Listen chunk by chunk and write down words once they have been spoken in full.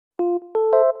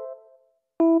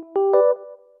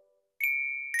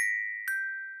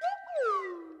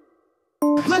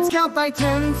Let's count by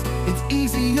tens, it's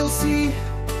easy, you'll see.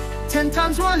 10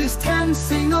 times 1 is 10,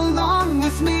 sing along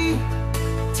with me.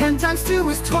 10 times 2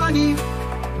 is 20,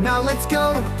 now let's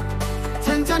go.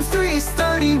 10 times 3 is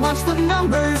 30, watch the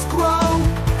numbers grow.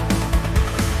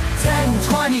 10,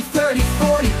 20, 30,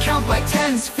 40, count by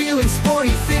tens, feeling sporty.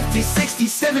 50, 60,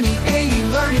 70, 80,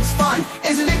 learning's fun,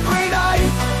 isn't it great?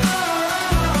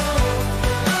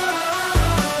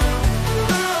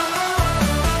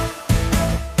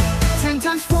 10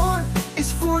 times 4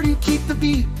 is 40, keep the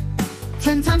beat.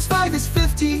 10 times 5 is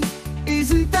 50,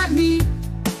 isn't that neat?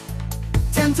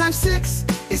 10 times 6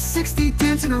 is 60,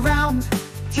 dancing around.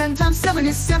 10 times 7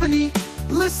 is 70,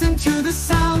 listen to the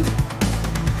sound.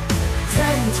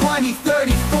 10, 20,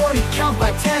 30, 40, count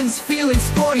by tens, feeling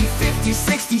sporty. 50,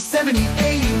 60, 70,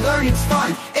 80, learning's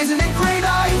fun, isn't it great?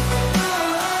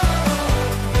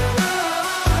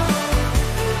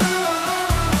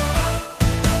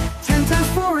 10 times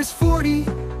 4 is 40,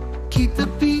 keep the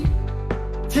beat.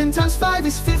 10 times 5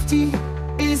 is 50,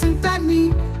 isn't that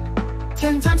neat?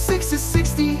 10 times 6 is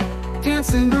 60,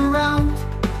 dancing around.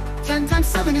 10 times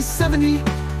 7 is 70,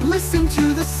 listen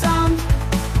to the sound.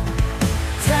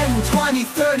 10, 20,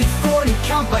 30, 40,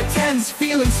 count by tens,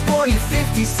 feeling sporty.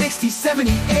 50, 60,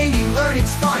 70, 80,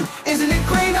 learning's fun, isn't it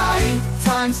great? 8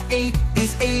 times 8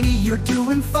 is 80, you're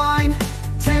doing fine.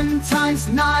 10 times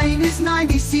 9 is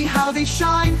 90, see how they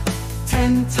shine.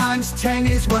 10 times 10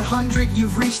 is 100,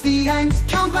 you've reached the end.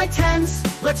 Count by tens,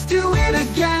 let's do it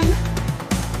again.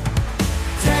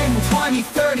 10, 20,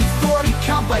 30, 40,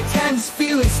 count by tens,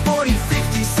 feeling sporty.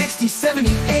 50, 60, 70,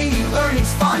 80,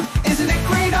 learning's fun, isn't it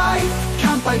great?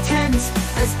 Count by tens,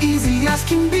 as easy as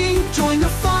can be. Join the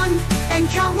fun and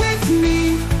count with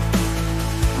me.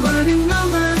 Learning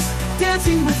numbers,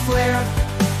 dancing with flair.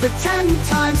 The 10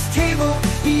 times table,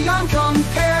 beyond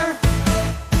compare.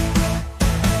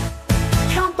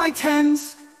 Count by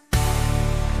tens.